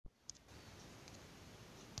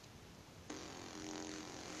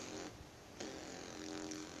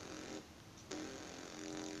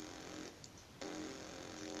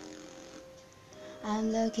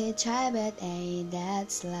I'm lucky type, but hey,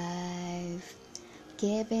 that's life.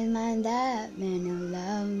 Keep in mind that men who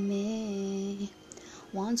love me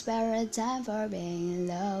won't spare a time for being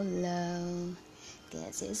low.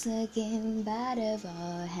 Guess it's looking bad if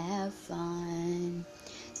I have fun.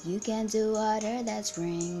 You can do other that's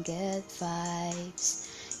bring good vibes.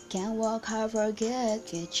 Can work hard for good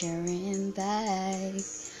future impact.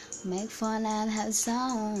 Make fun and have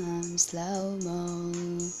some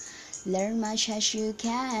slow-mo. Learn much as you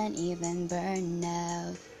can, even burn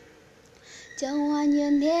out. The one you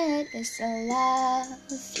need is to love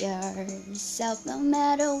yourself no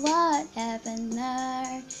matter what happens.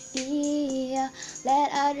 Yeah. Let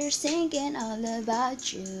others thinking all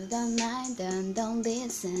about you. Don't mind them, don't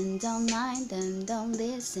listen. Don't mind them, don't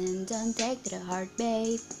listen. Don't take to the heart,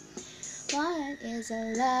 babe. One is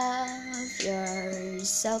to love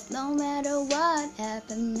yourself no matter what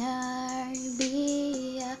happens.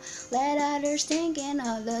 Let others thinking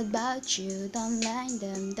all about you. Don't mind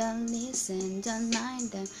them, don't listen. Don't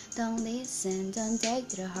mind them, don't listen. Don't take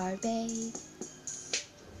to the heart, babe.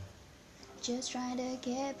 Just try to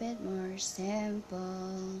keep it more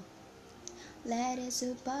simple. Let it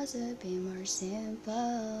supposed to be more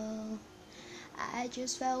simple. I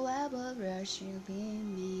just felt well, but rush you be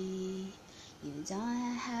me. You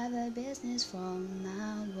don't have a business for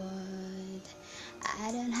my word.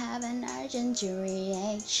 I don't have an urgent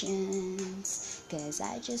reactions, cause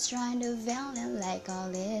I just trying to feel it like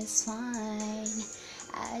all is fine.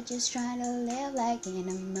 I just try to live like in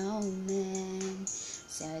a moment,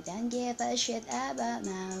 so don't give a shit about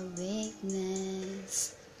my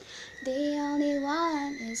weakness. The only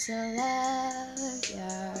one is to love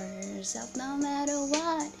yourself no matter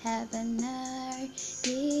what happens.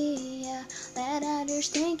 Yeah. Let others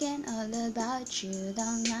thinking all about you.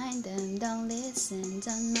 Don't mind them, don't listen.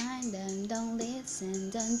 Don't mind them, don't listen.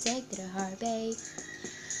 Don't take to the heart, babe.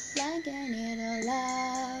 Like you need to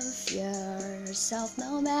love yourself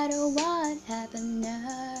no matter what happens.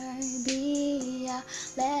 Yeah.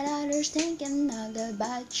 Let others thinking all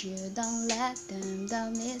about you. Don't let them,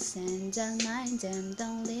 don't listen. Don't mind them,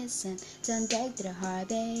 don't listen. Don't take to the heart,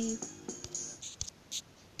 babe.